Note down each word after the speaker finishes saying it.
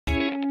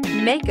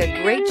Make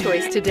a great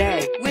choice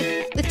today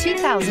with the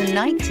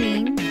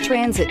 2019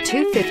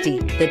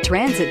 Transit-250. The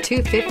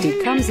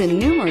Transit-250 comes in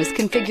numerous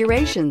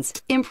configurations,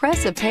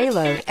 impressive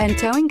payload, and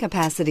towing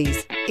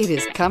capacities. It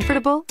is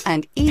comfortable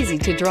and easy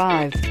to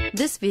drive.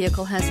 This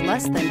vehicle has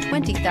less than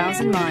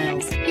 20,000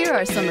 miles. Here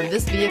are some of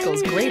this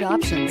vehicle's great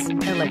options: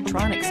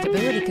 electronic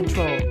stability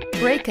control,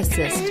 brake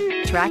assist,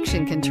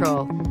 traction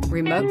control,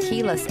 remote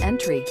keyless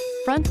entry,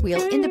 front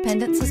wheel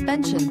independent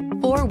suspension,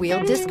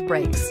 four-wheel disc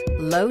brakes,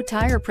 low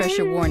tire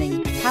pressure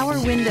warning, power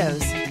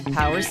windows,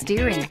 power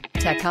steering,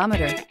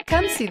 tachometer.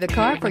 Come see the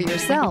car for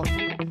yourself.